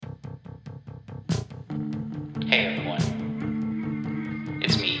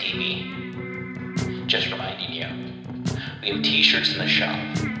just reminding you, we have t-shirts in the shop.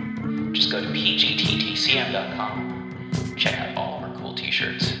 Just go to pgttcm.com. Check out all of our cool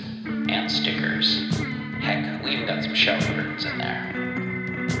t-shirts and stickers. Heck, we even got some shower curtains in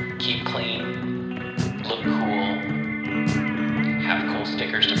there. Keep clean, look cool, have cool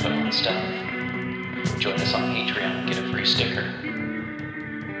stickers to put on stuff. Join us on Patreon and get a free sticker.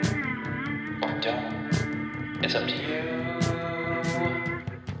 Or don't. It's up to you.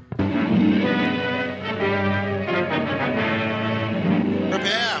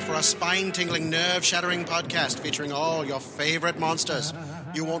 Prepare for a spine-tingling, nerve-shattering podcast featuring all your favorite monsters.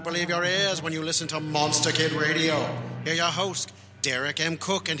 You won't believe your ears when you listen to Monster Kid Radio. Hear your host, Derek M.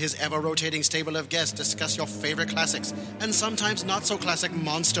 Cook, and his ever-rotating stable of guests discuss your favorite classics and sometimes not-so-classic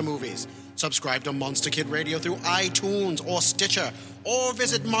monster movies. Subscribe to Monster Kid Radio through iTunes or Stitcher, or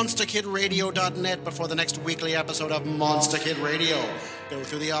visit monsterkidradio.net before the next weekly episode of Monster Kid Radio. Go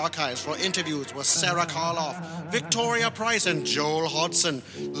through the archives for interviews with Sarah Karloff, Victoria Price, and Joel Hodgson.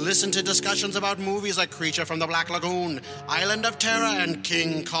 Listen to discussions about movies like Creature from the Black Lagoon, Island of Terror, and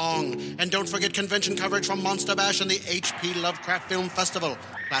King Kong. And don't forget convention coverage from Monster Bash and the H.P. Lovecraft Film Festival,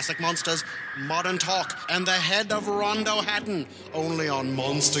 Classic Monsters, Modern Talk, and the Head of Rondo Hatton, only on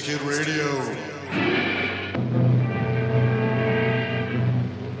Monster Kid Radio.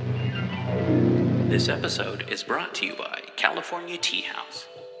 This episode is brought to you by California Tea House.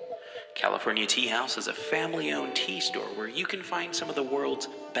 California Tea House is a family-owned tea store where you can find some of the world's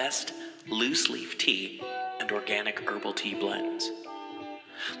best loose-leaf tea and organic herbal tea blends.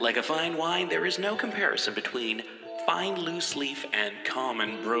 Like a fine wine, there is no comparison between fine loose-leaf and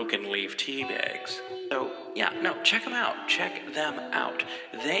common broken-leaf tea bags. So, check them out. Check them out.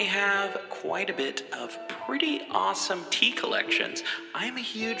 They have quite a bit of pretty awesome tea collections. I'm a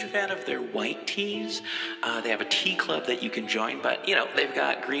huge fan of their white teas. They have a tea club that you can join, but, they've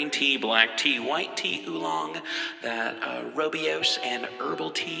got green tea, black tea, white tea, oolong, that Robios and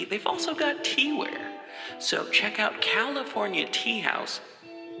herbal tea. They've also got teaware. So check out California Tea House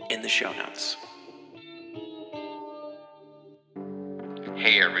in the show notes.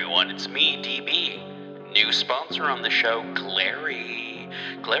 Hey everyone, it's me, DB. New sponsor on the show, Glary.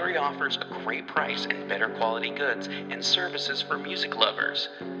 Glary offers a great price and better quality goods and services for music lovers.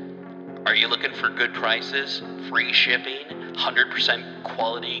 Are you looking for good prices, free shipping, 100%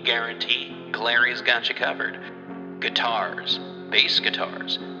 quality guarantee? Glary's got you covered. Guitars, bass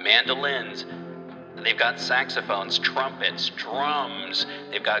guitars, mandolins. They've got saxophones, trumpets, drums.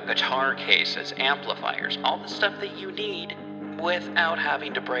 They've got guitar cases, amplifiers, all the stuff that you need without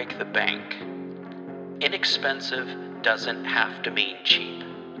having to break the bank. Inexpensive doesn't have to mean cheap.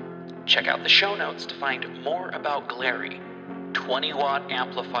 Check out the show notes to find more about Glary. 20-watt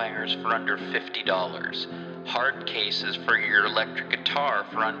amplifiers for under $50. Hard cases for your electric guitar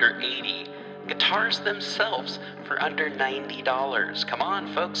for under $80. Guitars themselves for under $90. Come on,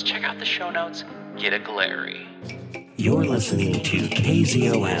 folks, check out the show notes. Get a Glary. You're listening to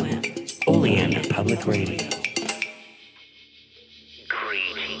KZOM, Oleander Public Radio.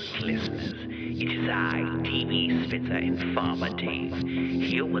 Greetings, listeners. It is I, DB Spitzer, Informer Dave,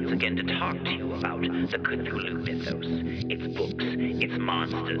 here once again to talk to you about the Cthulhu mythos, its books, its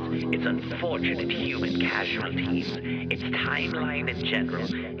monsters, its unfortunate human casualties, its timeline in general,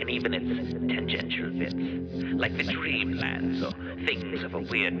 and even its tangential bits, like the dreamlands or things of a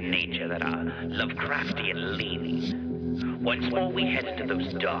weird nature that are Lovecraftian leaning. Once more we head into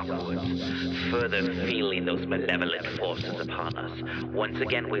those dark woods, further feeling those malevolent forces upon us. Once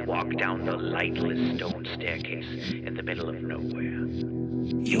again we walk down the lightless stone staircase in the middle of nowhere.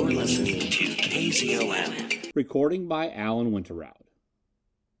 You're listening to KZOM. Recording by Alan Winterroud.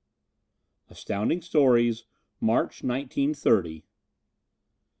 Astounding Stories, March 1930.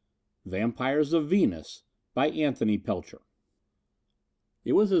 Vampires of Venus by Anthony Pelcher.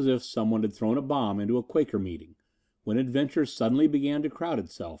 It was as if someone had thrown a bomb into a Quaker meeting, when adventure suddenly began to crowd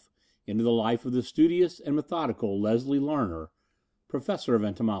itself into the life of the studious and methodical Leslie Larner, professor of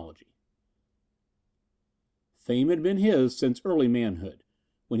entomology. Fame had been his since early manhood,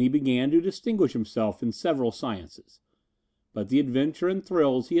 when he began to distinguish himself in several sciences, but the adventure and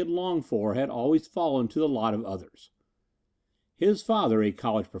thrills he had longed for had always fallen to the lot of others. His father, a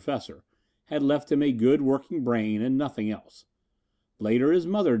college professor, had left him a good working brain and nothing else. Later his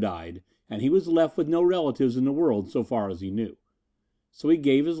mother died, and he was left with no relatives in the world so far as he knew. So he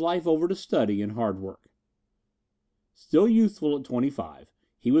gave his life over to study and hard work. Still youthful at 25,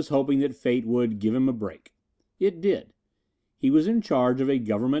 he was hoping that fate would give him a break. It did. He was in charge of a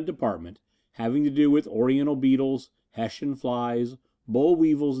government department having to do with oriental beetles, Hessian flies, boll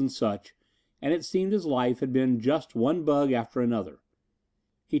weevils and such, and it seemed his life had been just one bug after another.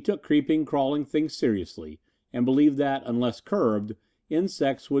 He took creeping, crawling things seriously, and believed that, unless curbed,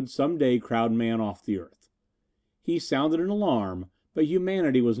 insects would some day crowd man off the earth. He sounded an alarm, but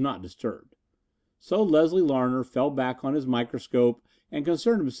humanity was not disturbed. So Leslie Larner fell back on his microscope and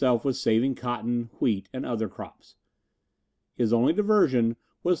concerned himself with saving cotton, wheat, and other crops. His only diversion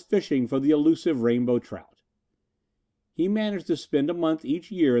was fishing for the elusive rainbow trout. He managed to spend a month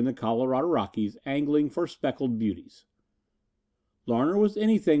each year in the Colorado Rockies angling for speckled beauties. Larner was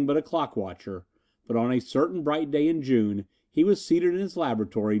anything but a clock watcher, but on a certain bright day in June he was seated in his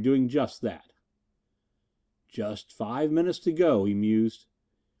laboratory doing just that. Just 5 minutes to go, he mused.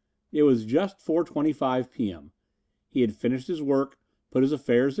 It was just 4:25 p.m. He had finished his work, put his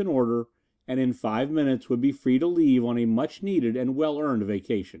affairs in order, and in 5 minutes would be free to leave on a much-needed and well-earned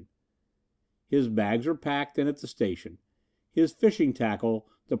vacation. His bags were packed and at the station. His fishing tackle,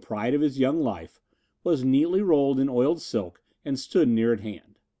 the pride of his young life, was neatly rolled in oiled silk and stood near at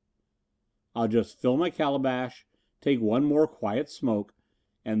hand. I'll just fill my calabash, take one more quiet smoke,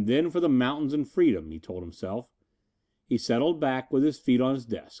 and then for the mountains and freedom, he told himself. He settled back with his feet on his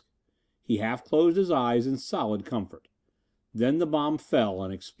desk. He half closed his eyes in solid comfort. Then the bomb fell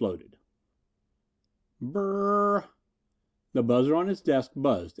and exploded. Brrr! The buzzer on his desk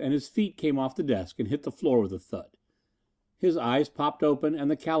buzzed, and his feet came off the desk and hit the floor with a thud. His eyes popped open, and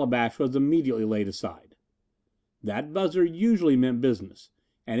the calabash was immediately laid aside. That buzzer usually meant business,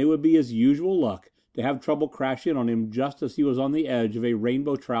 and it would be his usual luck to have trouble crash in on him just as he was on the edge of a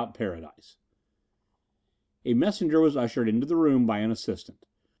rainbow trout paradise. A messenger was ushered into the room by an assistant.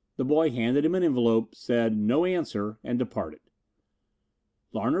 The boy handed him an envelope, said "No answer," and departed.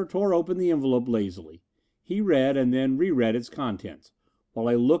 Larner tore open the envelope lazily. He read and then reread its contents, while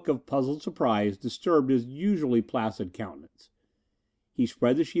a look of puzzled surprise disturbed his usually placid countenance. He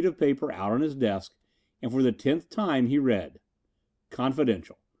spread the sheet of paper out on his desk, and for the 10th time he read: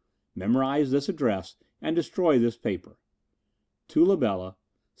 "Confidential. Memorize this address and destroy this paper. To Labella,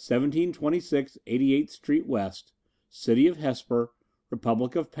 1726 88th Street West, City of Hesper,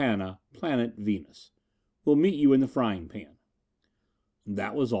 Republic of Pana, Planet Venus. Will meet you in the frying pan."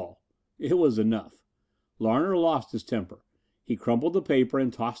 That was all. It was enough. Larner lost his temper. He crumpled the paper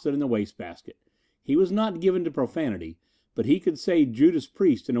and tossed it in the wastebasket. He was not given to profanity, but he could say Judas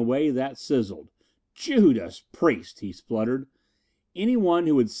Priest in a way that sizzled. "Judas Priest!" he spluttered. "Anyone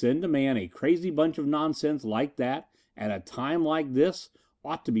who would send a man a crazy bunch of nonsense like that at a time like this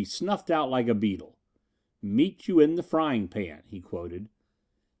ought to be snuffed out like a beetle. 'Meet you in the frying pan,'" he quoted.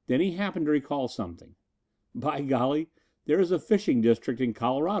 Then he happened to recall something. By golly, there is a fishing district in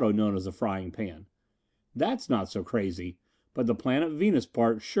Colorado known as the Frying Pan. That's not so crazy, but the Planet Venus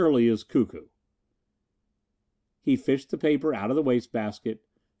part surely is cuckoo. He fished the paper out of the wastebasket,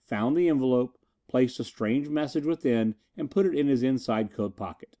 found the envelope, placed a strange message within, and put it in his inside coat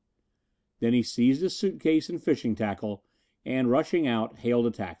pocket. Then he seized his suitcase and fishing tackle, and, rushing out, hailed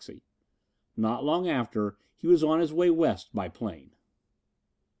a taxi. Not long after, he was on his way west by plane.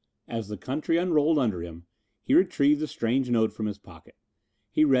 As the country unrolled under him, he retrieved the strange note from his pocket.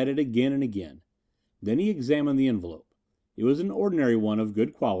 He read it again and again. Then he examined the envelope. It was an ordinary one of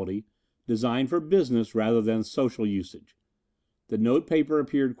good quality, designed for business rather than social usage. The note paper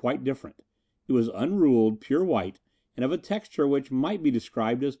appeared quite different. It was unruled, pure white, and of a texture which might be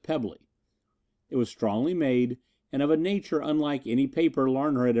described as pebbly. It was strongly made, and of a nature unlike any paper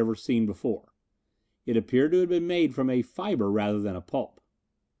Larner had ever seen before. It appeared to have been made from a fiber rather than a pulp.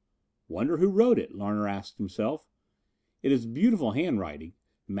 "Wonder who wrote it?" Larner asked himself. "It is beautiful handwriting,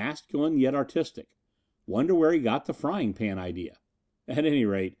 masculine yet artistic. Wonder where he got the frying pan idea. At any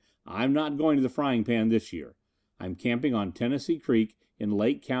rate, I'm not going to the frying pan this year. I'm camping on Tennessee Creek in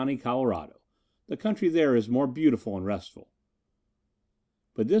Lake County, Colorado. The country there is more beautiful and restful.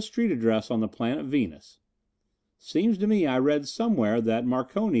 But this street address on the planet Venus. Seems to me I read somewhere that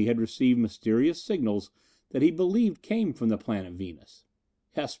Marconi had received mysterious signals that he believed came from the planet Venus.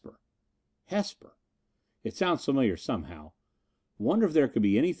 Hesper. Hesper. It sounds familiar somehow. Wonder if there could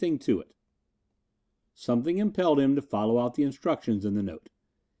be anything to it. Something impelled him to follow out the instructions in the note.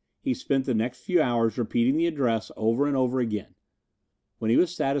 He spent the next few hours repeating the address over and over again. When he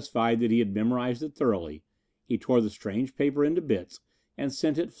was satisfied that he had memorized it thoroughly, he tore the strange paper into bits and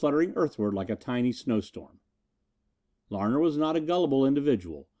sent it fluttering earthward like a tiny snowstorm. Larner was not a gullible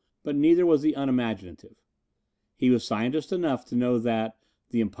individual, but neither was he unimaginative. He was scientist enough to know that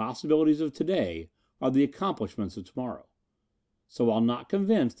the impossibilities of today are the accomplishments of tomorrow. So while not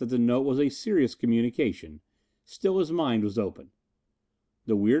convinced that the note was a serious communication, still his mind was open.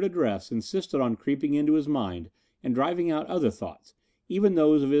 The weird address insisted on creeping into his mind and driving out other thoughts, even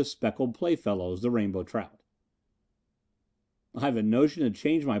those of his speckled playfellows, the rainbow trout. "I've a notion to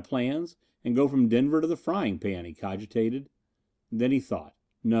change my plans and go from Denver to the Frying Pan," he cogitated. Then he thought,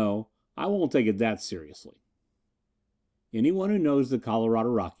 "No, I won't take it that seriously." Anyone who knows the Colorado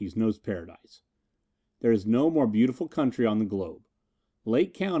Rockies knows paradise. There is no more beautiful country on the globe.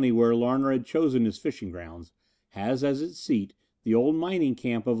 Lake County, where Larner had chosen his fishing grounds, has as its seat the old mining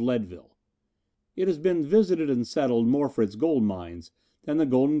camp of Leadville. It has been visited and settled more for its gold mines than the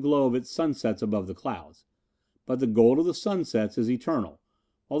golden glow of its sunsets above the clouds, but the gold of the sunsets is eternal,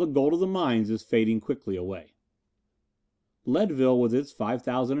 while the gold of the mines is fading quickly away. Leadville, with its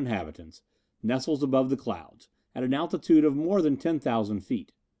 5,000 inhabitants, nestles above the clouds, at an altitude of more than 10,000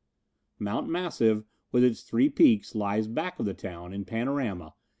 feet. Mount Massive, with its 3 peaks, lies back of the town in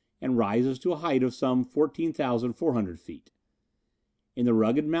panorama and rises to a height of some 14,400 feet. In the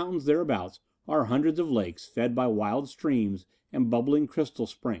rugged mountains thereabouts are hundreds of lakes fed by wild streams and bubbling crystal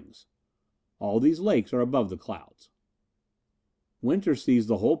springs. All these lakes are above the clouds. Winter sees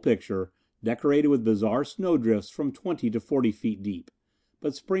the whole picture decorated with bizarre snowdrifts from 20 to 40 feet deep,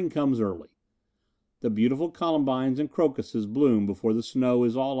 but spring comes early. The beautiful columbines and crocuses bloom before the snow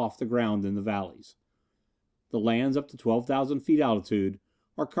is all off the ground in the valleys. The lands up to 12,000 feet altitude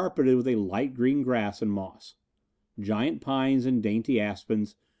are carpeted with a light green grass and moss. Giant pines and dainty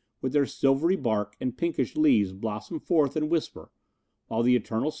aspens, with their silvery bark and pinkish leaves, blossom forth and whisper, while the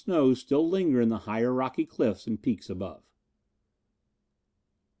eternal snows still linger in the higher rocky cliffs and peaks above.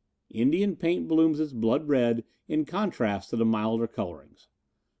 Indian paint blooms its blood red in contrast to the milder colorings.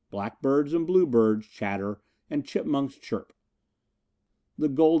 Blackbirds and bluebirds chatter and chipmunks chirp. The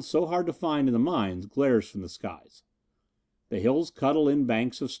gold so hard to find in the mines glares from the skies. The hills cuddle in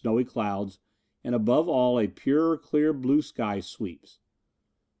banks of snowy clouds, and above all a pure, clear blue sky sweeps.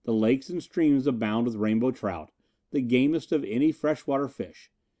 The lakes and streams abound with rainbow trout, the gamest of any freshwater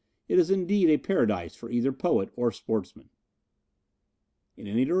fish. It is indeed a paradise for either poet or sportsman. In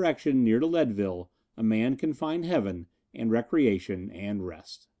any direction near to Leadville a man can find heaven and recreation and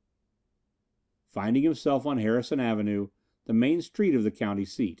rest. Finding himself on Harrison Avenue, the main street of the county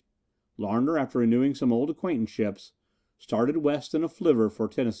seat, Larner, after renewing some old acquaintanceships, started west in a flivver for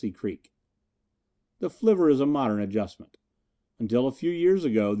Tennessee Creek. The flivver is a modern adjustment. Until a few years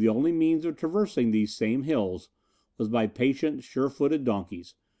ago the only means of traversing these same hills was by patient, sure-footed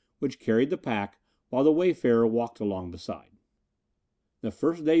donkeys, which carried the pack while the wayfarer walked along beside. The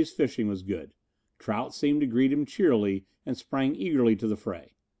first day's fishing was good. Trout seemed to greet him cheerily and sprang eagerly to the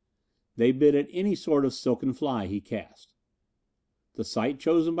fray. They bit at any sort of silken fly he cast. The site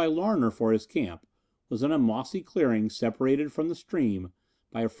chosen by Larner for his camp was in a mossy clearing separated from the stream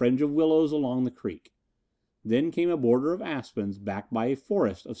by a fringe of willows along the creek. Then came a border of aspens backed by a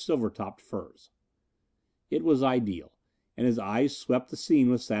forest of silver-topped firs. It was ideal, and his eyes swept the scene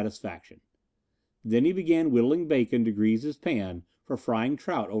with satisfaction. Then he began whittling bacon to grease his pan for frying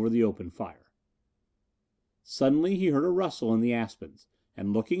trout over the open fire. Suddenly he heard a rustle in the aspens,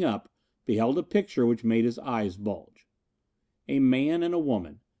 and looking up, beheld a picture which made his eyes bulge. A man and a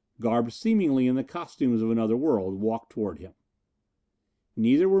woman, garbed seemingly in the costumes of another world, walked toward him.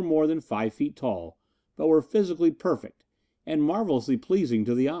 Neither were more than 5 feet tall, but were physically perfect, and marvelously pleasing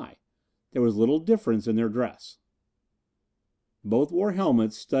to the eye. There was little difference in their dress. Both wore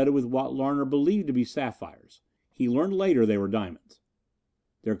helmets studded with what Larner believed to be sapphires. He learned later they were diamonds.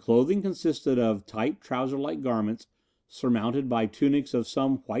 Their clothing consisted of tight trouser-like garments surmounted by tunics of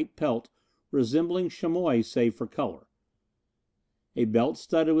some white pelt resembling chamois save for color. A belt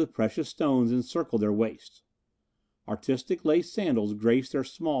studded with precious stones encircled their waists. Artistic lace sandals graced their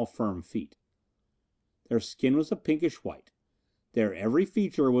small, firm feet. Their skin was a pinkish white. Their every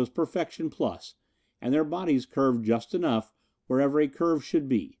feature was perfection plus, and their bodies curved just enough wherever a curve should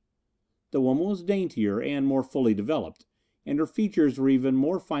be. The woman was daintier and more fully developed, and her features were even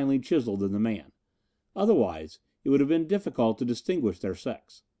more finely chiseled than the man. Otherwise, it would have been difficult to distinguish their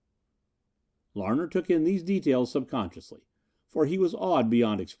sex. Larner took in these details subconsciously, for he was awed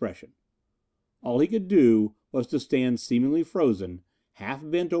beyond expression. All he could do was to stand seemingly frozen, half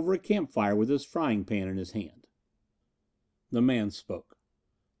bent over a campfire with his frying pan in his hand. The man spoke.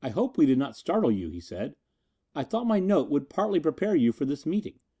 "I hope we did not startle you," he said. "I thought my note would partly prepare you for this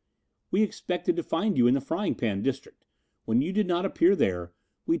meeting. We expected to find you in the Frying Pan district. When you did not appear there,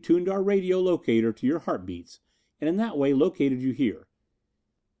 we tuned our radio locator to your heartbeats, and in that way located you here.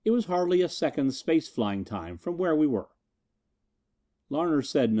 It was hardly a second's space flying time from where we were." Larner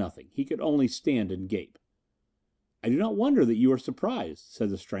said nothing. He could only stand and gape. "I do not wonder that you are surprised," said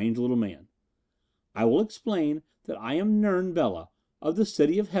the strange little man. "I will explain that I am Nern Bela, of the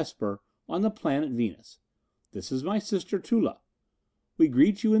city of Hesper, on the planet Venus. This is my sister Tula. We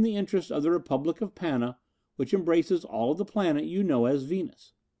greet you in the interest of the Republic of Pana, which embraces all of the planet you know as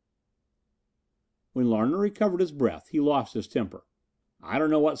Venus." When Larner recovered his breath, he lost his temper. "I don't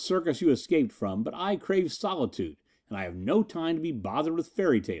know what circus you escaped from, but I crave solitude, and I have no time to be bothered with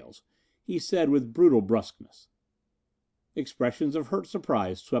fairy tales," he said with brutal brusqueness. Expressions of hurt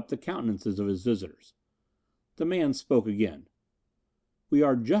surprise swept the countenances of his visitors. The man spoke again. "We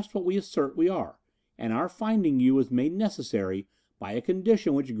are just what we assert we are, and our finding you was made necessary by a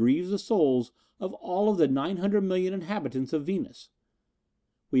condition which grieves the souls of all of the 900 million inhabitants of Venus.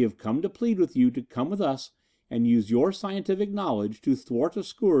 We have come to plead with you to come with us and use your scientific knowledge to thwart a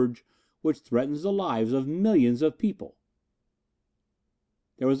scourge which threatens the lives of millions of people."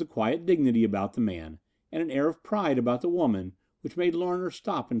 There was a quiet dignity about the man and an air of pride about the woman which made Larner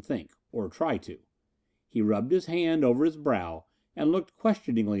stop and think, or try to. He rubbed his hand over his brow and looked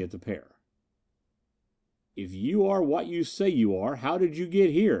questioningly at the pair. "If you are what you say you are, how did you get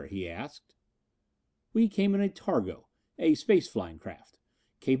here?" he asked. "We came in a Targo, a space flying craft,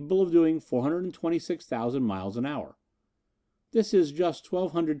 capable of doing 426,000 miles an hour. This is just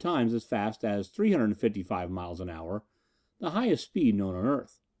 1,200 times as fast as 355 miles an hour, the highest speed known on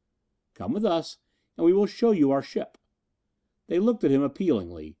Earth. Come with us and we will show you our ship." They looked at him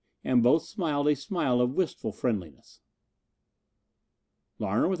appealingly, and both smiled a smile of wistful friendliness.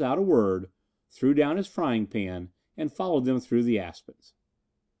 Larner, without a word, threw down his frying pan and followed them through the aspens.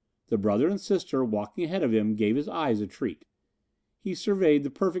 The brother and sister walking ahead of him gave his eyes a treat. He surveyed the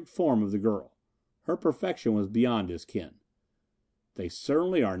perfect form of the girl. Her perfection was beyond his ken. "They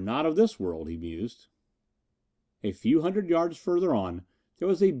certainly are not of this world," he mused. A few hundred yards further on there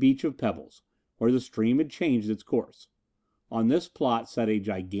was a beach of pebbles, where the stream had changed its course. On this plot sat a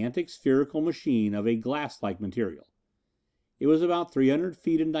gigantic spherical machine of a glass-like material. It was about 300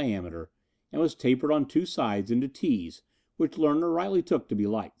 feet in diameter, and was tapered on two sides into T's, which Larner rightly took to be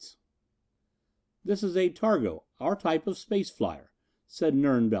lights. "This is a Targo, our type of space flyer," said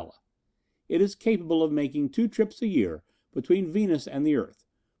Nern Bela. "It is capable of making 2 trips a year between Venus and the Earth.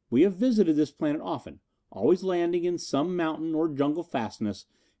 We have visited this planet often, always landing in some mountain or jungle fastness,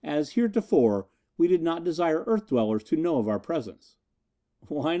 as heretofore we did not desire Earth dwellers to know of our presence."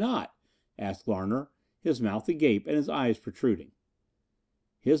 "Why not?" asked Larner, his mouth agape and his eyes protruding.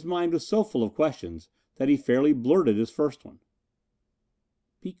 His mind was so full of questions that he fairly blurted his first one.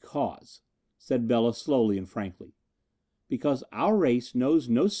 "Because," said Bela slowly and frankly, "because our race knows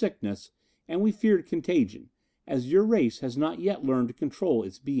no sickness and we feared contagion, as your race has not yet learned to control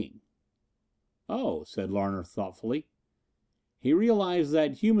its being." "Oh," said Larner thoughtfully. He realized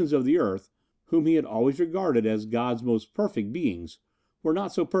that humans of the Earth, whom he had always regarded as God's most perfect beings, were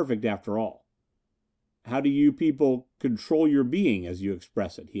not so perfect after all. "How do you people 'control your being,' as you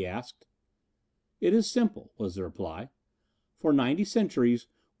express it?" he asked. "It is simple," was the reply. "For 90 centuries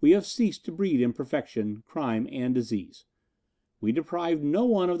we have ceased to breed imperfection, crime and disease. We deprived no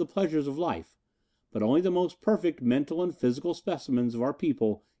one of the pleasures of life, but only the most perfect mental and physical specimens of our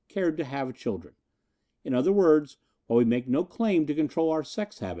people cared to have children. In other words, while we make no claim to control our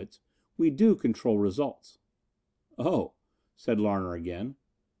sex habits, we do control results." "Oh," said Larner again.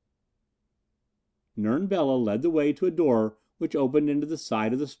 Nern Bela led the way to a door which opened into the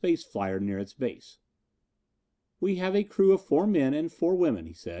side of the space flyer near its base. "We have a crew of 4 men and 4 women,"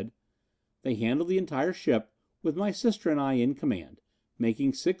 he said. "They handle the entire ship, with my sister and I in command,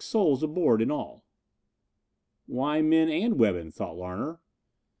 making 6 souls aboard in all." "Why men and women?" thought Larner.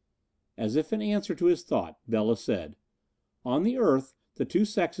 As if in answer to his thought, Bela said, "On the Earth the 2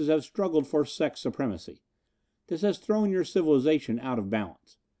 sexes have struggled for sex supremacy. This has thrown your civilization out of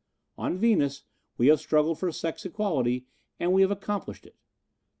balance. On Venus we have struggled for sex equality, and we have accomplished it.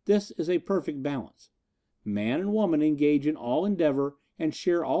 This is a perfect balance. Man and woman engage in all endeavor and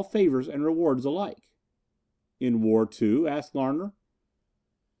share all favors and rewards alike." "In war too?" asked Larner.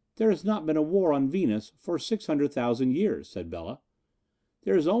 "There has not been a war on Venus for 600,000 years," said Bela.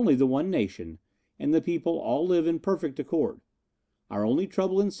 "There is only the one nation, and the people all live in perfect accord. Our only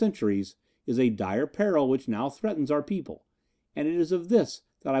trouble in centuries is a dire peril which now threatens our people, and it is of this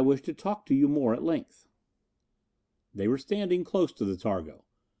that I wish to talk to you more at length." They were standing close to the Targo.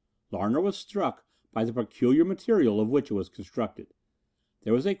 Larner was struck by the peculiar material of which it was constructed.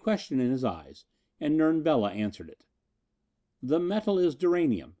 There was a question in his eyes, and Nern Bela answered it. "The metal is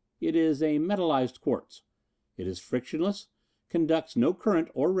duranium. It is a metallized quartz. It is frictionless, conducts no current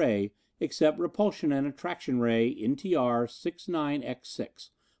or ray except repulsion and attraction ray NTR 69X6,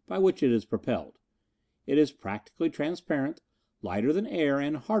 by which it is propelled. It is practically transparent, lighter than air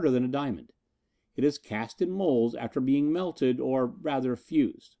and harder than a diamond. It is cast in molds after being melted, or rather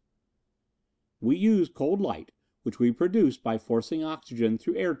fused. We use cold light, which we produce by forcing oxygen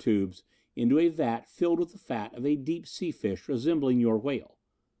through air tubes into a vat filled with the fat of a deep sea fish resembling your whale.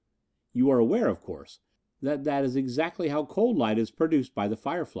 You are aware, of course, that that is exactly how cold light is produced by the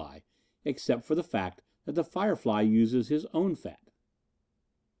firefly, except for the fact that the firefly uses his own fat.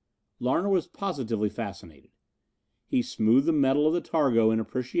 Larner was positively fascinated. He smoothed the metal of the targo in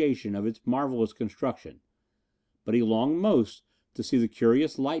appreciation of its marvelous construction, but he longed most to see the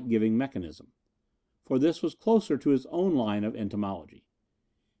curious light-giving mechanism, for this was closer to his own line of entomology.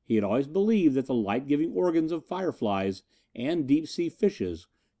 He had always believed that the light-giving organs of fireflies and deep-sea fishes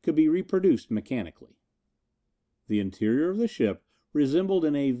could be reproduced mechanically. The interior of the ship resembled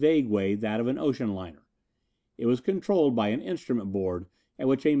in a vague way that of an ocean liner. It was controlled by an instrument board at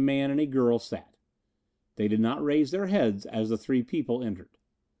which a man and a girl sat. They did not raise their heads as the three people entered.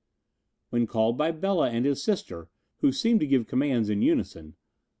 When called by Bella and his sister, who seemed to give commands in unison,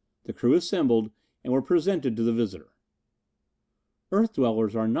 the crew assembled and were presented to the visitor. "Earth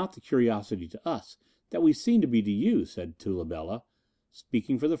dwellers are not the curiosity to us that we seem to be to you," said Tula Bella,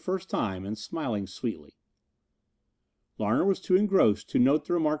 speaking for the first time and smiling sweetly. Larner was too engrossed to note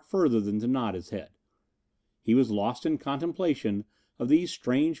the remark further than to nod his head. He was lost in contemplation of these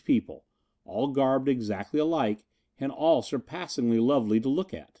strange people, all garbed exactly alike and all surpassingly lovely to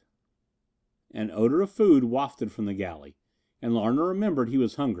look at. An odor of food wafted from the galley, and Larner remembered he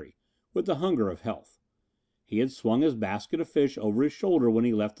was hungry, with the hunger of health. He had swung his basket of fish over his shoulder when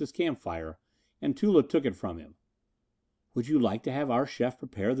he left his campfire, and Tula took it from him. "Would you like to have our chef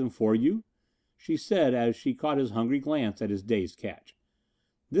prepare them for you?" she said as she caught his hungry glance at his day's catch.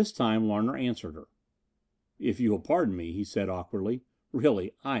 This time Larner answered her. "If you will pardon me," he said awkwardly,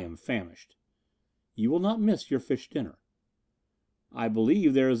 "really, I am famished." "You will not miss your fish dinner." "I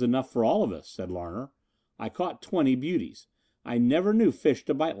believe there is enough for all of us," said Larner. "I caught 20 beauties. I never knew fish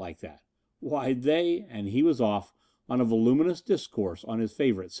to bite like that. Why, they—" and he was off on a voluminous discourse on his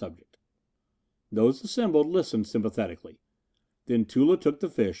favorite subject. Those assembled listened sympathetically. Then Tula took the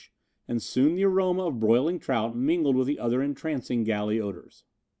fish, and soon the aroma of broiling trout mingled with the other entrancing galley odors.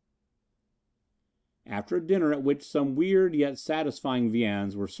 After a dinner at which some weird yet satisfying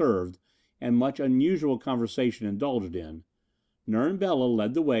viands were served and much unusual conversation indulged in, Nern Bela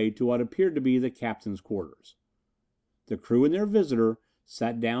led the way to what appeared to be the captain's quarters. The crew and their visitor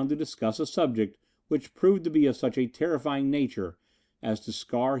sat down to discuss a subject which proved to be of such a terrifying nature as to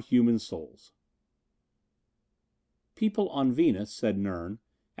scar human souls. "People on Venus," said Nern,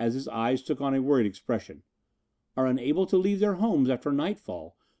 as his eyes took on a worried expression, "are unable to leave their homes after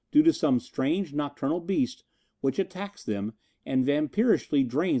nightfall due to some strange nocturnal beast which attacks them and vampirishly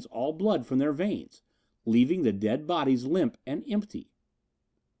drains all blood from their veins, leaving the dead bodies limp and empty."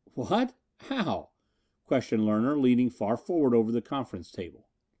 "What? How?" questioned Larner, leaning far forward over the conference table.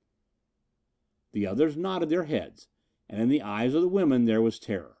 The others nodded their heads, and in the eyes of the women there was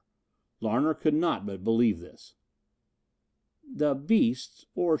terror. Larner could not but believe this. "The beasts,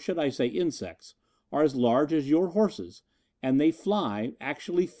 or should I say insects, are as large as your horses, and they fly,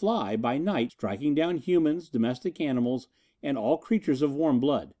 actually fly, by night, striking down humans, domestic animals, and all creatures of warm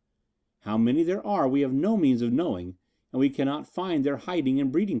blood. How many there are we have no means of knowing, and we cannot find their hiding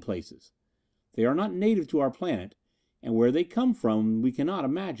and breeding places. They are not native to our planet, and where they come from we cannot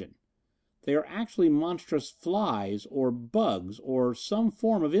imagine. They are actually monstrous flies, or bugs, or some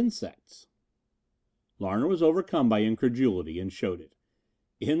form of insects." Larner was overcome by incredulity, and showed it.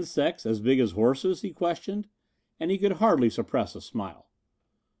 "Insects as big as horses?" he questioned, and he could hardly suppress a smile.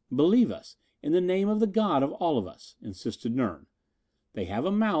 "Believe us, in the name of the God of all of us," insisted Nern. "They have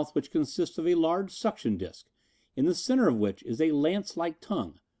a mouth which consists of a large suction disc, in the center of which is a lance-like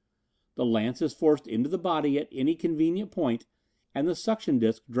tongue. The lance is forced into the body at any convenient point, and the suction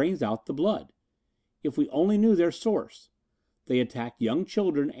disc drains out the blood. If we only knew their source! They attack young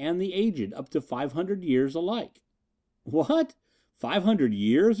children and the aged, up to 500 years alike." "What? 500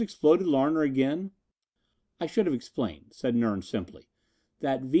 years?" exploded Larner again. "I should have explained," said Nern simply,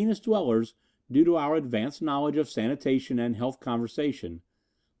 "that Venus dwellers, due to our advanced knowledge of sanitation and health conservation,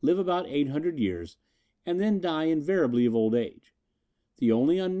 live about 800 years and then die invariably of old age. The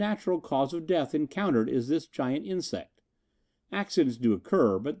only unnatural cause of death encountered is this giant insect. Accidents do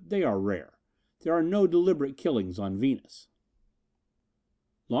occur, but they are rare. There are no deliberate killings on Venus."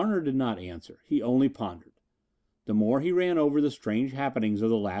 Larner did not answer. He only pondered. The more he ran over the strange happenings of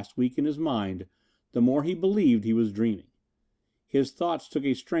the last week in his mind, the more he believed he was dreaming. His thoughts took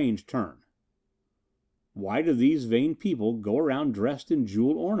a strange turn. Why do these vain people go around dressed in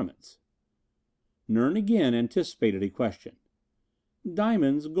jewel ornaments? Nern again anticipated a question.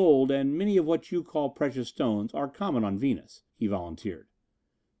 "Diamonds, gold, and many of what you call precious stones are common on Venus," he volunteered.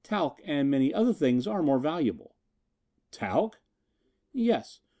 "Talc and many other things are more valuable." "Talc?"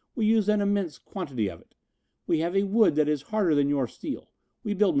 "Yes. We use an immense quantity of it. We have a wood that is harder than your steel.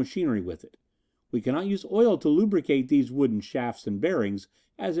 We build machinery with it. We cannot use oil to lubricate these wooden shafts and bearings,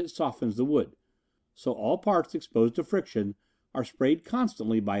 as it softens the wood. So all parts exposed to friction are sprayed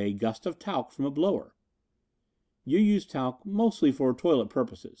constantly by a gust of talc from a blower. You use talc mostly for toilet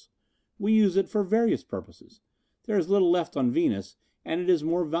purposes. We use it for various purposes. There is little left on Venus, and it is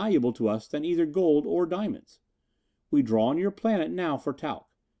more valuable to us than either gold or diamonds. We draw on your planet now for talc.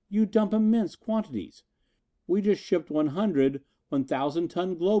 You dump immense quantities. We just shipped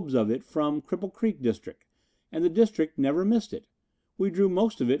 1,000-ton globes of it from Cripple Creek district, and the district never missed it. We drew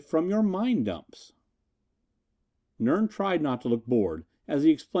most of it from your mine dumps." Nern tried not to look bored as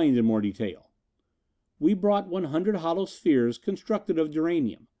he explained in more detail. "We brought 100 hollow spheres constructed of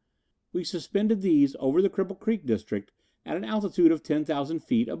duranium. We suspended these over the Cripple Creek district at an altitude of 10,000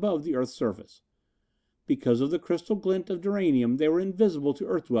 feet above the Earth's surface. Because of the crystal glint of duranium they were invisible to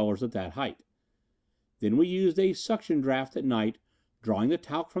Earth dwellers at that height. Then we used a suction draft at night, drawing the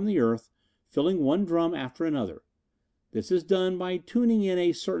talc from the earth, filling one drum after another. This is done by tuning in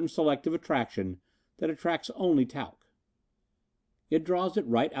a certain selective attraction that attracts only talc. It draws it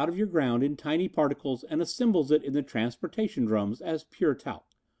right out of your ground in tiny particles and assembles it in the transportation drums as pure talc.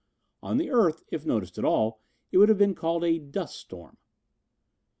 On the earth, if noticed at all, it would have been called a dust storm.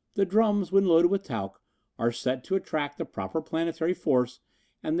 The drums, when loaded with talc, are set to attract the proper planetary force,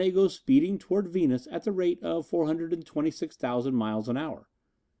 and they go speeding toward Venus at the rate of 426,000 miles an hour.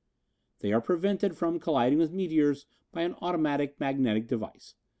 They are prevented from colliding with meteors by an automatic magnetic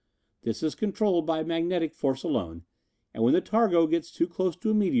device. This is controlled by magnetic force alone, and when the Targo gets too close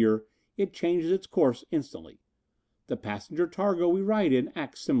to a meteor, it changes its course instantly. The passenger Targo we ride in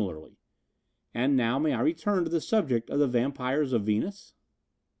acts similarly. And now may I return to the subject of the vampires of Venus?"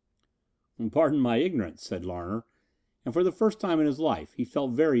 "Pardon my ignorance," said Larner, and for the first time in his life he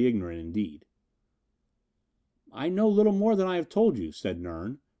felt very ignorant indeed. "I know little more than I have told you," said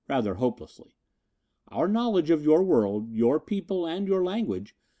Nern, rather hopelessly. "Our knowledge of your world, your people and your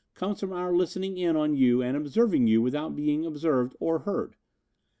language comes from our listening in on you and observing you without being observed or heard.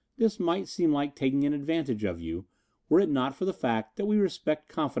 This might seem like taking an advantage of you, were it not for the fact that we respect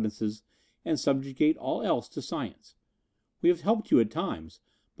confidences and subjugate all else to science. We have helped you at times,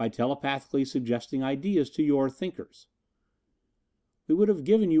 by telepathically suggesting ideas to your thinkers. We would have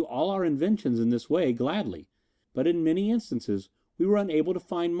given you all our inventions in this way gladly, but in many instances we were unable to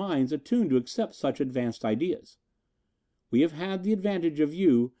find minds attuned to accept such advanced ideas. We have had the advantage of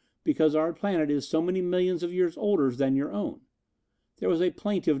you because our planet is so many millions of years older than your own." There was a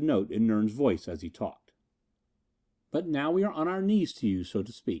plaintive note in Nern's voice as he talked. "But now we are on our knees to you, so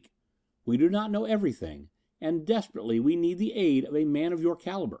to speak. We do not know everything, and desperately we need the aid of a man of your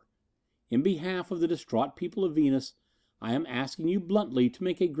caliber. In behalf of the distraught people of Venus, I am asking you bluntly to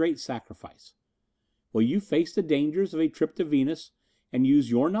make a great sacrifice. Will you face the dangers of a trip to Venus and use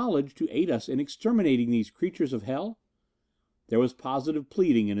your knowledge to aid us in exterminating these creatures of hell?" There was positive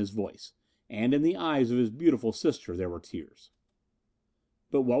pleading in his voice, and in the eyes of his beautiful sister there were tears.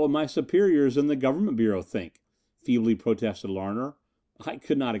 "But what would my superiors in the Government Bureau think?" feebly protested Larner. "I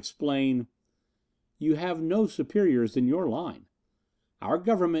could not explain—" "You have no superiors in your line. Our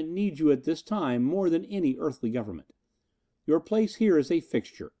government needs you at this time more than any earthly government. Your place here is a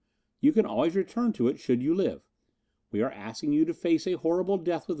fixture. You can always return to it should you live. We are asking you to face a horrible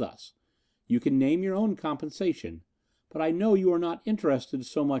death with us. You can name your own compensation, but I know you are not interested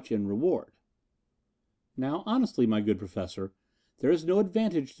so much in reward. Now, honestly, my good professor, there is no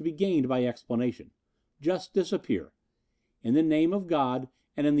advantage to be gained by explanation. Just disappear. In the name of God,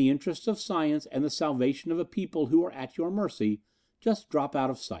 and in the interests of science and the salvation of a people who are at your mercy, just drop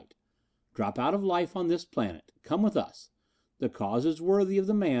out of sight. Drop out of life on this planet. Come with us. The cause is worthy of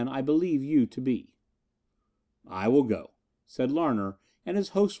the man I believe you to be." "I will go," said Larner, and his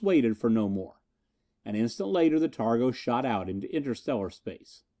host waited for no more. An instant later the Targo shot out into interstellar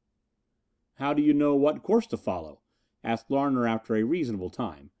space. "How do you know what course to follow?" asked Larner after a reasonable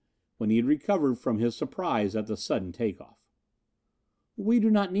time, when he had recovered from his surprise at the sudden takeoff. "We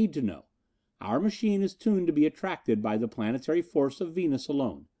do not need to know. Our machine is tuned to be attracted by the planetary force of Venus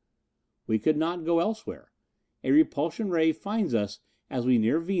alone. We could not go elsewhere. A repulsion ray finds us as we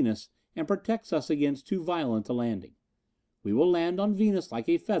near Venus and protects us against too violent a landing. We will land on Venus like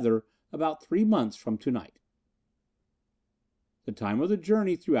a feather about 3 months from tonight." The time of the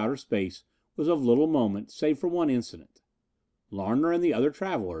journey through outer space was of little moment save for one incident. Larner and the other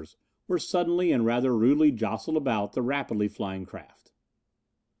travelers were suddenly and rather rudely jostled about the rapidly flying craft.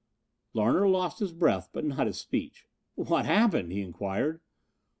 Larner lost his breath but not his speech. "What happened?" he inquired.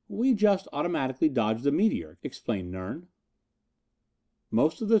 "We just automatically dodged the meteor," explained Nern.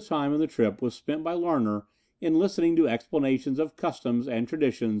 Most of the time on the trip was spent by Larner in listening to explanations of customs and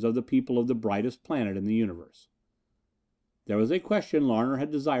traditions of the people of the brightest planet in the universe. There was a question Larner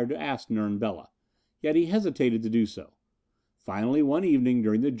had desired to ask Nern Bela, yet he hesitated to do so. Finally, one evening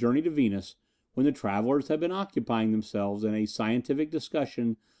during the journey to Venus, when the travelers had been occupying themselves in a scientific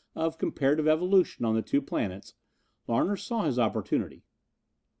discussion of comparative evolution on the two planets, Larner saw his opportunity.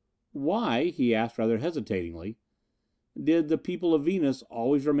 "Why," he asked rather hesitatingly, "did the people of Venus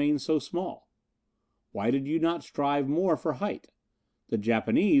always remain so small? Why did you not strive more for height? The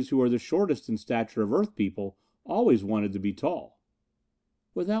Japanese, who are the shortest in stature of Earth people, always wanted to be tall."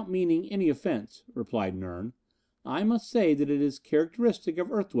 "Without meaning any offense," replied Nern, "I must say that it is characteristic of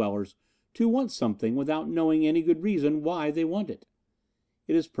Earth dwellers to want something without knowing any good reason why they want it.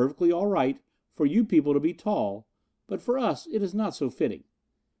 It is perfectly all right for you people to be tall, but for us it is not so fitting.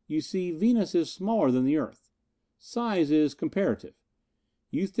 You see, Venus is smaller than the Earth. Size is comparative.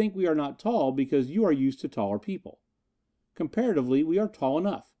 You think we are not tall because you are used to taller people. Comparatively, we are tall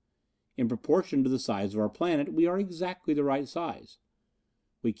enough. In proportion to the size of our planet, we are exactly the right size.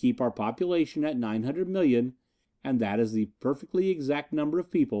 We keep our population at 900 million, and that is the perfectly exact number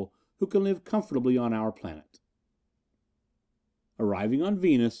of people who can live comfortably on our planet." Arriving on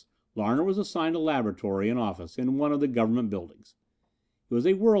Venus, Larner was assigned a laboratory and office in one of the government buildings. It was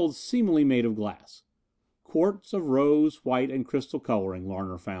a world seemingly made of glass. Quartz of rose, white, and crystal coloring,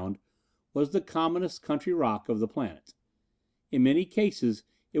 Larner found, was the commonest country rock of the planet. In many cases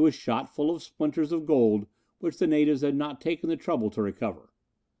it was shot full of splinters of gold which the natives had not taken the trouble to recover.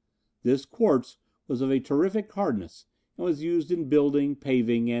 This quartz was of a terrific hardness and was used in building,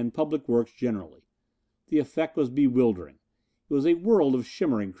 paving, and public works generally. The effect was bewildering. It was a world of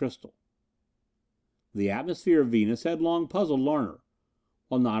shimmering crystal. The atmosphere of Venus had long puzzled Larner.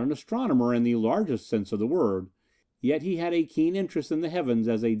 While not an astronomer in the largest sense of the word, yet he had a keen interest in the heavens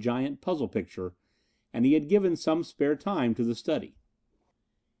as a giant puzzle picture, and he had given some spare time to the study.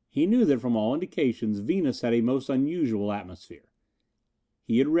 He knew that from all indications Venus had a most unusual atmosphere.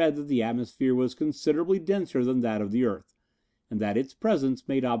 He had read that the atmosphere was considerably denser than that of the Earth, and that its presence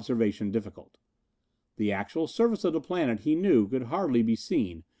made observation difficult. The actual surface of the planet, he knew, could hardly be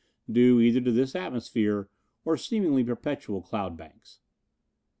seen, due either to this atmosphere or seemingly perpetual cloud banks.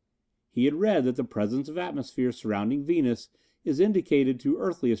 He had read that the presence of atmosphere surrounding Venus is indicated to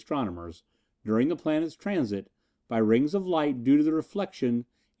earthly astronomers, during the planet's transit, by rings of light due to the reflection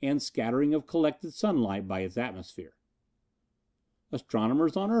and scattering of collected sunlight by its atmosphere.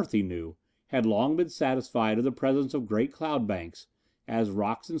 Astronomers on Earth, he knew, had long been satisfied of the presence of great cloud banks, as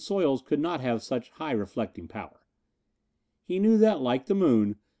rocks and soils could not have such high reflecting power. He knew that, like the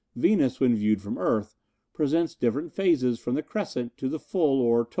moon, Venus, when viewed from Earth, presents different phases from the crescent to the full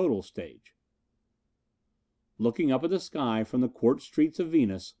or total stage. Looking up at the sky from the quartz streets of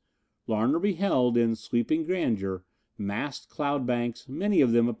Venus, Larner beheld, in sweeping grandeur, massed cloud banks, many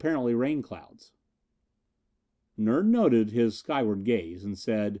of them apparently rain clouds. Nern noted his skyward gaze, and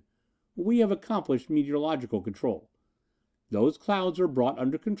said, "We have accomplished meteorological control. Those clouds were brought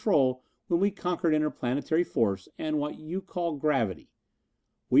under control when we conquered interplanetary force and what you call gravity.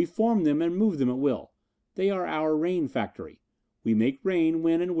 We form them and move them at will. They are our rain factory. We make rain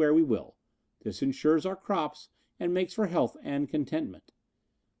when and where we will. This ensures our crops and makes for health and contentment.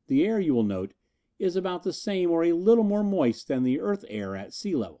 The air, you will note, is about the same or a little more moist than the Earth air at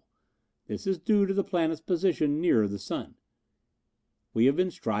sea level. This is due to the planet's position nearer the sun. We have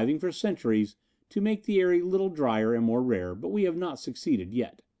been striving for centuries to make the air a little drier and more rare, but we have not succeeded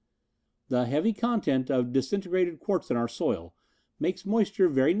yet. The heavy content of disintegrated quartz in our soil makes moisture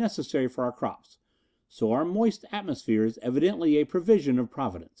very necessary for our crops, so our moist atmosphere is evidently a provision of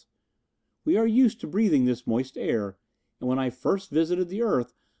Providence. We are used to breathing this moist air, and when I first visited the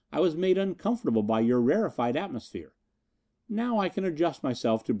Earth I was made uncomfortable by your rarefied atmosphere. Now I can adjust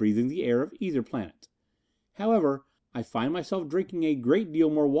myself to breathing the air of either planet. However, I find myself drinking a great deal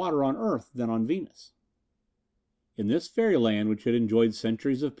more water on Earth than on Venus." In this fairyland which had enjoyed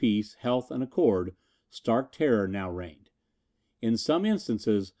centuries of peace, health, and accord, stark terror now reigned. In some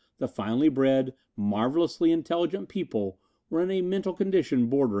instances the finely bred, marvelously intelligent people were in a mental condition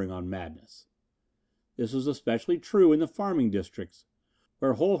bordering on madness. This was especially true in the farming districts,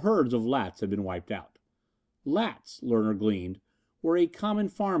 where whole herds of lats had been wiped out. Lats, Lerner gleaned, were a common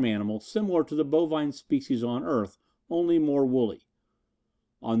farm animal similar to the bovine species on Earth, only more woolly.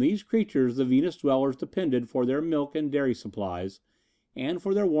 On these creatures the Venus dwellers depended for their milk and dairy supplies, and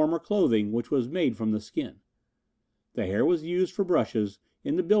for their warmer clothing, which was made from the skin. The hair was used for brushes,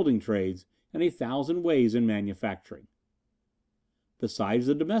 in the building trades, and 1,000 ways in manufacturing. Besides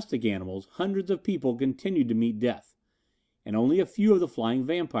the domestic animals, hundreds of people continued to meet death. and only a few of the flying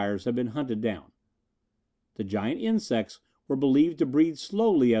vampires have been hunted down. The giant insects were believed to breed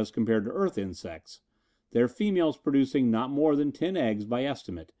slowly as compared to Earth insects, their females producing not more than 10 eggs by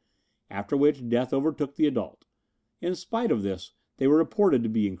estimate, after which death overtook the adult. In spite of this, they were reported to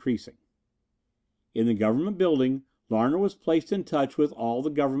be increasing. In the government building, Larner was placed in touch with all the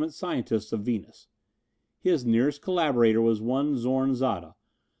government scientists of Venus. His nearest collaborator was one Zorn Zada,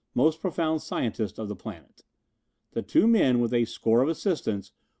 most profound scientist of the planet. The two men, with a score of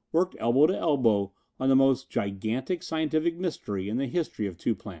assistants, worked elbow to elbow on the most gigantic scientific mystery in the history of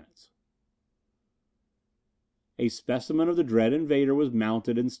two planets. A specimen of the dread invader was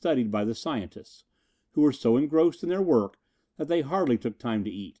mounted and studied by the scientists, who were so engrossed in their work that they hardly took time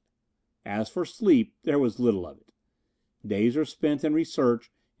to eat. As for sleep, there was little of it. Days were spent in research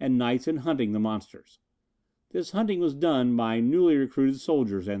and nights in hunting the monsters. This hunting was done by newly recruited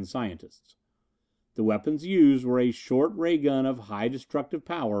soldiers and scientists. The weapons used were a short ray gun of high destructive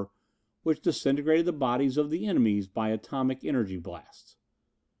power, which disintegrated the bodies of the enemies by atomic energy blasts.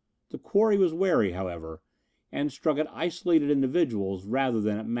 The quarry was wary, however, and struck at isolated individuals rather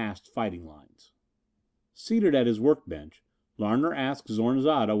than at massed fighting lines. Seated at his workbench, Larner asked Zorn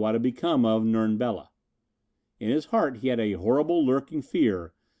Zada what had become of Nern Bela. In his heart he had a horrible lurking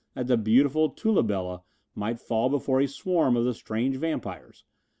fear that the beautiful Tula Bela might fall before a swarm of the strange vampires,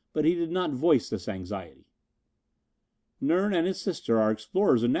 but he did not voice this anxiety. Nern and his sister are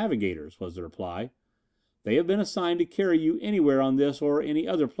explorers and navigators, was the reply. They have been assigned to carry you anywhere on this or any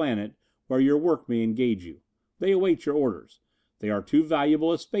other planet where your work may engage you. They await your orders. They are too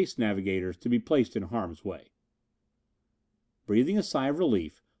valuable as space navigators to be placed in harm's way. Breathing a sigh of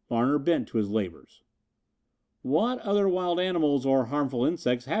relief, Larner bent to his labors. "What other wild animals or harmful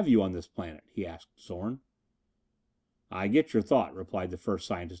insects have you on this planet?" he asked Zorn. "I get your thought," replied the first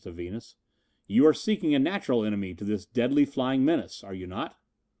scientist of Venus. "You are seeking a natural enemy to this deadly flying menace, are you not?"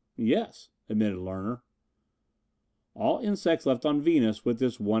 "Yes," admitted Larner. "All insects left on Venus with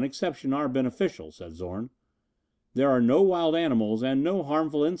this one exception are beneficial," said Zorn. "There are no wild animals and no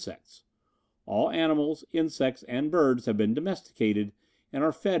harmful insects. All animals, insects, and birds have been domesticated and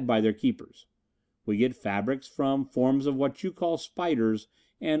are fed by their keepers. We get fabrics from forms of what you call spiders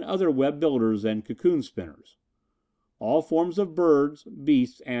and other web builders and cocoon spinners. All forms of birds,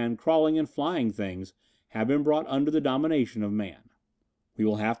 beasts, and crawling and flying things have been brought under the domination of man. We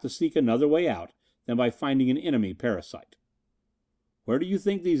will have to seek another way out than by finding an enemy parasite." "Where do you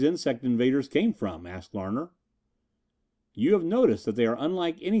think these insect invaders came from?" asked Larner. "You have noticed that they are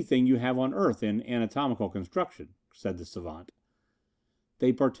unlike anything you have on Earth in anatomical construction," said the savant.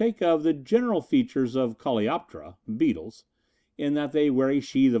 "They partake of the general features of Coleoptera, beetles, in that they wear a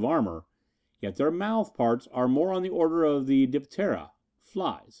sheath of armor, yet their mouth parts are more on the order of the Diptera,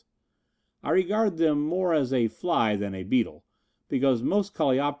 flies. I regard them more as a fly than a beetle, because most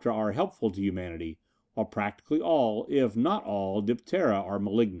Coleoptera are helpful to humanity, while practically all, if not all, Diptera are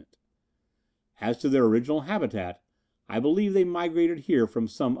malignant. As to their original habitat, I believe they migrated here from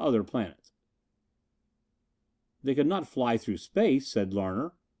some other planet." "They could not fly through space," said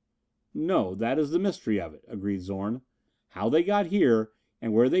Larner. "No, that is the mystery of it," agreed Zorn. "How they got here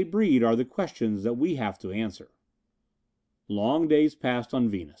and where they breed are the questions that we have to answer." Long days passed on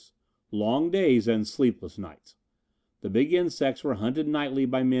Venus. Long days and sleepless nights. The big insects were hunted nightly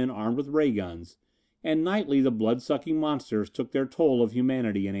by men armed with ray guns, and nightly the blood-sucking monsters took their toll of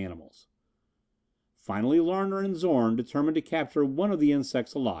humanity and animals. Finally Larner and Zorn determined to capture one of the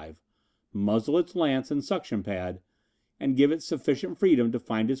insects alive, muzzle its lance and suction pad, and give it sufficient freedom to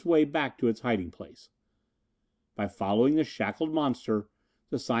find its way back to its hiding place. By following the shackled monster,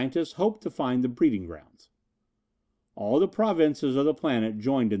 the scientists hoped to find the breeding grounds. All the provinces of the planet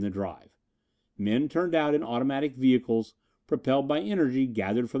joined in the drive. Men turned out in automatic vehicles, propelled by energy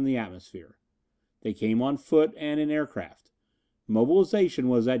gathered from the atmosphere. They came on foot and in aircraft. Mobilization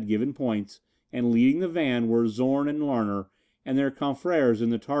was at given points, and leading the van were Zorn and Larner and their confreres in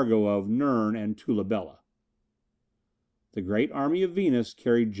the targo of Nern and Tula Bela. The great army of Venus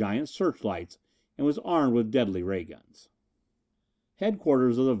carried giant searchlights and was armed with deadly ray guns.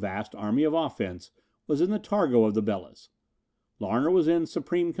 Headquarters of the vast army of offense was in the targo of the Belas. Larner was in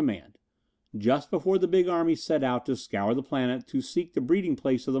supreme command. Just before the big army set out to scour the planet to seek the breeding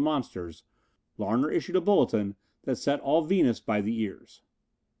place of the monsters, Larner issued a bulletin that set all Venus by the ears.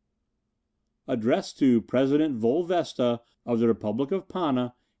 "Addressed to President Volvesta of the Republic of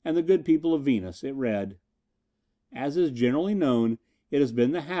Pana and the good people of Venus," it read: "As is generally known, it has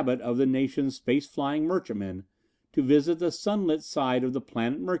been the habit of the nation's space-flying merchantmen to visit the sunlit side of the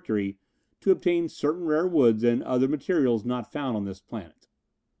planet Mercury to obtain certain rare woods and other materials not found on this planet.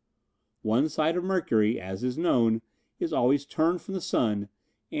 One side of Mercury, as is known, is always turned from the sun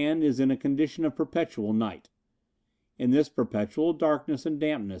and is in a condition of perpetual night. In this perpetual darkness and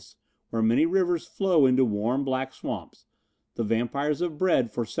dampness, where many rivers flow into warm black swamps, the vampires have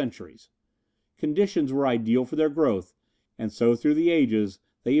bred for centuries. Conditions were ideal for their growth, and so through the ages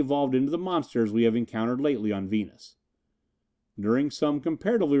they evolved into the monsters we have encountered lately on Venus. During some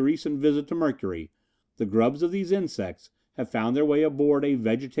comparatively recent visit to Mercury, the grubs of these insects have found their way aboard a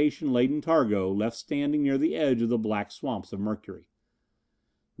vegetation-laden targo left standing near the edge of the black swamps of Mercury.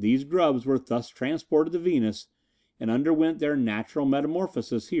 These grubs were thus transported to Venus and underwent their natural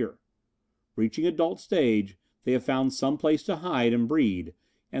metamorphosis here. Reaching adult stage, they have found some place to hide and breed,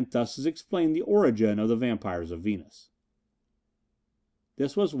 and thus is explained the origin of the vampires of Venus.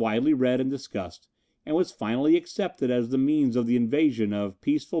 This was widely read and discussed, and was finally accepted as the means of the invasion of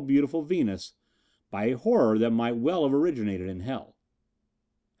peaceful, beautiful Venus by a horror that might well have originated in hell.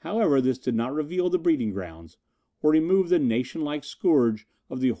 However, this did not reveal the breeding grounds, or remove the nation-like scourge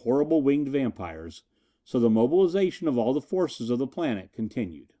of the horrible winged vampires, so the mobilization of all the forces of the planet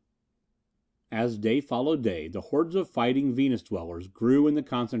continued. As day followed day, the hordes of fighting Venus dwellers grew in the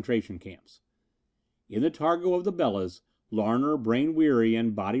concentration camps. In the targo of the Belas, Larner, brain-weary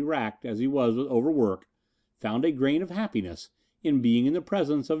and body-racked as he was with overwork, found a grain of happiness in being in the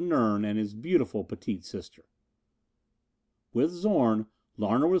presence of Nern and his beautiful petite sister. With Zorn,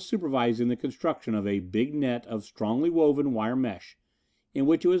 Larner was supervising the construction of a big net of strongly woven wire mesh, in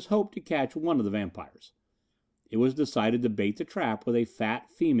which it was hoped to catch one of the vampires. It was decided to bait the trap with a fat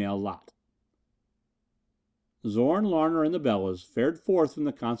female lot. Zorn, Larner, and the Belas fared forth from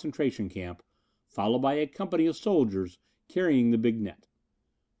the concentration camp, followed by a company of soldiers carrying the big net.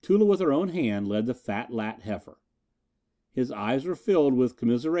 Tula with her own hand led the fat lat heifer. His eyes were filled with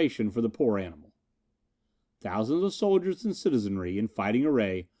commiseration for the poor animal. Thousands of soldiers and citizenry, in fighting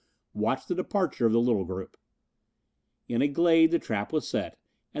array, watched the departure of the little group. In a glade the trap was set,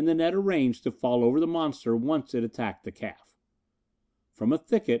 and the net arranged to fall over the monster once it attacked the calf. From a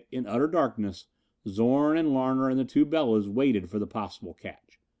thicket, in utter darkness, Zorn and Larner and the two Belas waited for the possible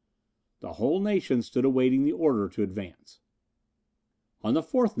catch. The whole nation stood awaiting the order to advance. On the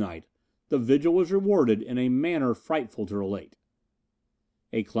fourth night, the vigil was rewarded in a manner frightful to relate.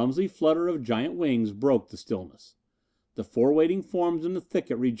 A clumsy flutter of giant wings broke the stillness. The four waiting forms in the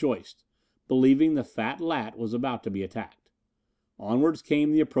thicket rejoiced, believing the fat lat was about to be attacked. Onwards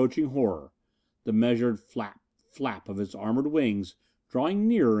came the approaching horror, the measured flap, flap of its armored wings drawing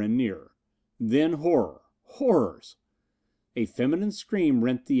nearer and nearer. Then horror. Horrors! A feminine scream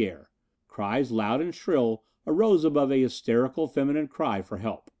rent the air. Cries loud and shrill arose above a hysterical feminine cry for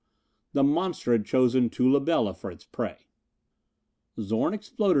help. The monster had chosen Tula Bela for its prey. Zorn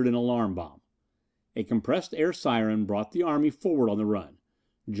exploded an alarm bomb. A compressed air siren brought the army forward on the run.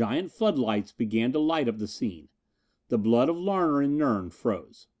 Giant floodlights began to light up the scene. The blood of Larner and Nern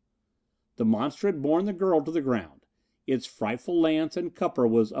froze. The monster had borne the girl to the ground. Its frightful lance and cupper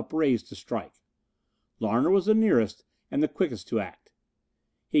was upraised to strike. Larner was the nearest and the quickest to act.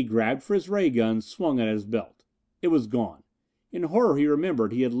 He grabbed for his ray gun, swung it at his belt. It was gone. In horror he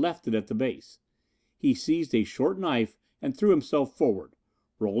remembered he had left it at the base. He seized a short knife and threw himself forward,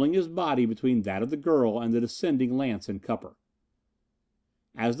 rolling his body between that of the girl and the descending lance and cupper.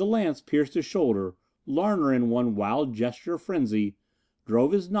 As the lance pierced his shoulder, Larner, in one wild gesture of frenzy,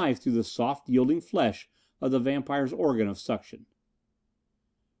 drove his knife through the soft yielding flesh of the vampire's organ of suction.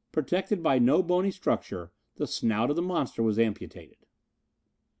 Protected by no bony structure, the snout of the monster was amputated.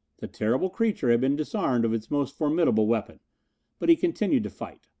 The terrible creature had been disarmed of its most formidable weapon, but he continued to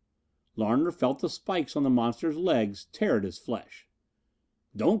fight. Larner felt the spikes on the monster's legs tear at his flesh.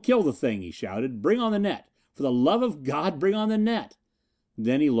 "Don't kill the thing," he shouted. "Bring on the net. For the love of God, bring on the net."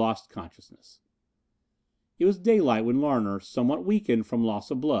 Then he lost consciousness. It was daylight when Larner, somewhat weakened from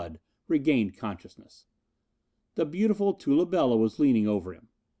loss of blood, regained consciousness. The beautiful Tula Bela was leaning over him.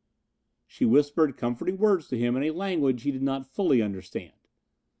 She whispered comforting words to him in a language he did not fully understand.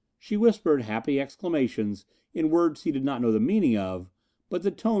 She whispered happy exclamations in words he did not know the meaning of, but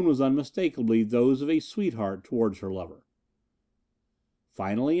the tone was unmistakably those of a sweetheart towards her lover.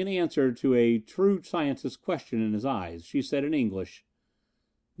 Finally, in answer to a true scientist's question in his eyes, she said in English,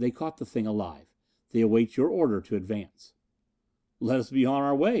 "They caught the thing alive. They await your order to advance." "Let us be on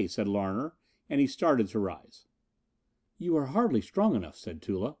our way," said Larner, and he started to rise. "You are hardly strong enough," said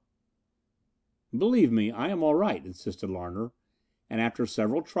Tula. "Believe me, I am all right," insisted Larner, and after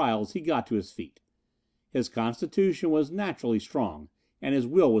several trials he got to his feet. His constitution was naturally strong, and his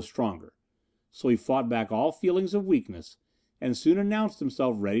will was stronger, so he fought back all feelings of weakness, and soon announced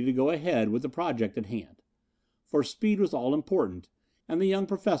himself ready to go ahead with the project at hand. For speed was all important, and the young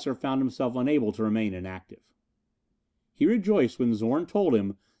professor found himself unable to remain inactive. He rejoiced when Zorn told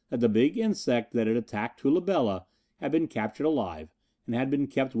him that the big insect that had attacked Tula Bela had been captured alive and had been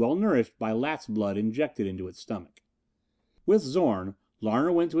kept well nourished by lat's blood injected into its stomach. With Zorn,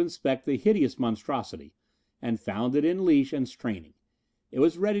 Larner went to inspect the hideous monstrosity and found it in leash and straining. It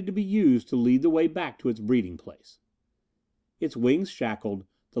was ready to be used to lead the way back to its breeding place. Its wings shackled,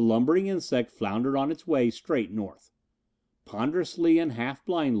 the lumbering insect floundered on its way straight north. Ponderously and half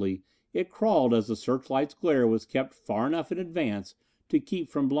blindly it crawled as the searchlight's glare was kept far enough in advance to keep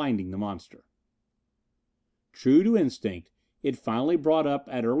from blinding the monster. True to instinct, it finally brought up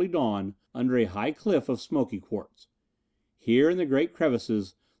at early dawn under a high cliff of smoky quartz. Here in the great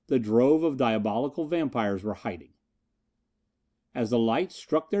crevices the drove of diabolical vampires were hiding. As the light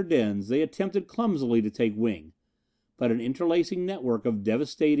struck their dens they attempted clumsily to take wing, but an interlacing network of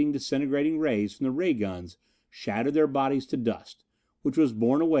devastating, disintegrating rays from the ray guns shattered their bodies to dust, which was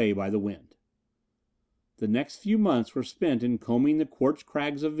borne away by the wind. The next few months were spent in combing the quartz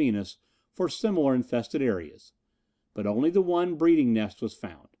crags of Venus for similar infested areas, but only the one breeding nest was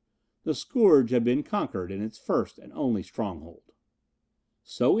found. The scourge had been conquered in its first and only stronghold.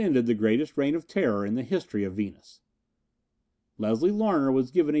 So ended the greatest reign of terror in the history of Venus. Leslie Larner was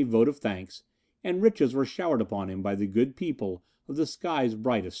given a vote of thanks, and riches were showered upon him by the good people of the sky's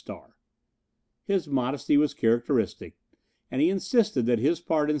brightest star. His modesty was characteristic, and he insisted that his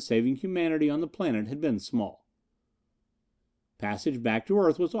part in saving humanity on the planet had been small. Passage back to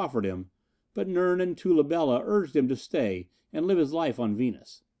Earth was offered him, but Nern and Tula Bela urged him to stay and live his life on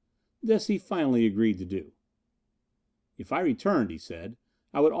Venus. This he finally agreed to do. "If I returned," he said,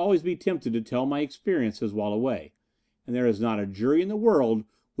 "I would always be tempted to tell my experiences while away, and there is not a jury in the world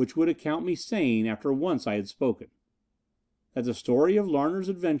which would account me sane after once I had spoken. That the story of Larner's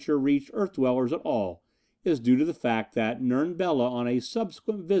adventure reached Earth dwellers at all is due to the fact that Nern Bela on a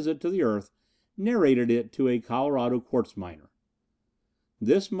subsequent visit to the Earth narrated it to a Colorado quartz miner.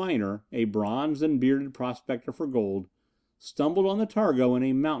 This miner, a bronzed and bearded prospector for gold, stumbled on the targo in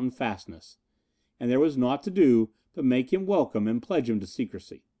a mountain fastness, and there was naught to do but make him welcome and pledge him to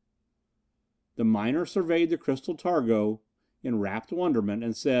secrecy. The miner surveyed the crystal targo in rapt wonderment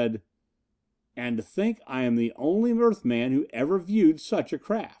and said, 'And to think I am the only Earthman who ever viewed such a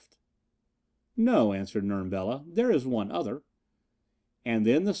craft.' 'No,' answered Nern Bela, 'there is one other.' And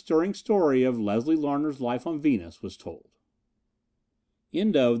then the stirring story of Leslie Larner's life on Venus was told.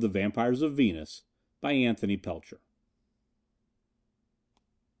 End of The Vampires of Venus, by Anthony Pelcher.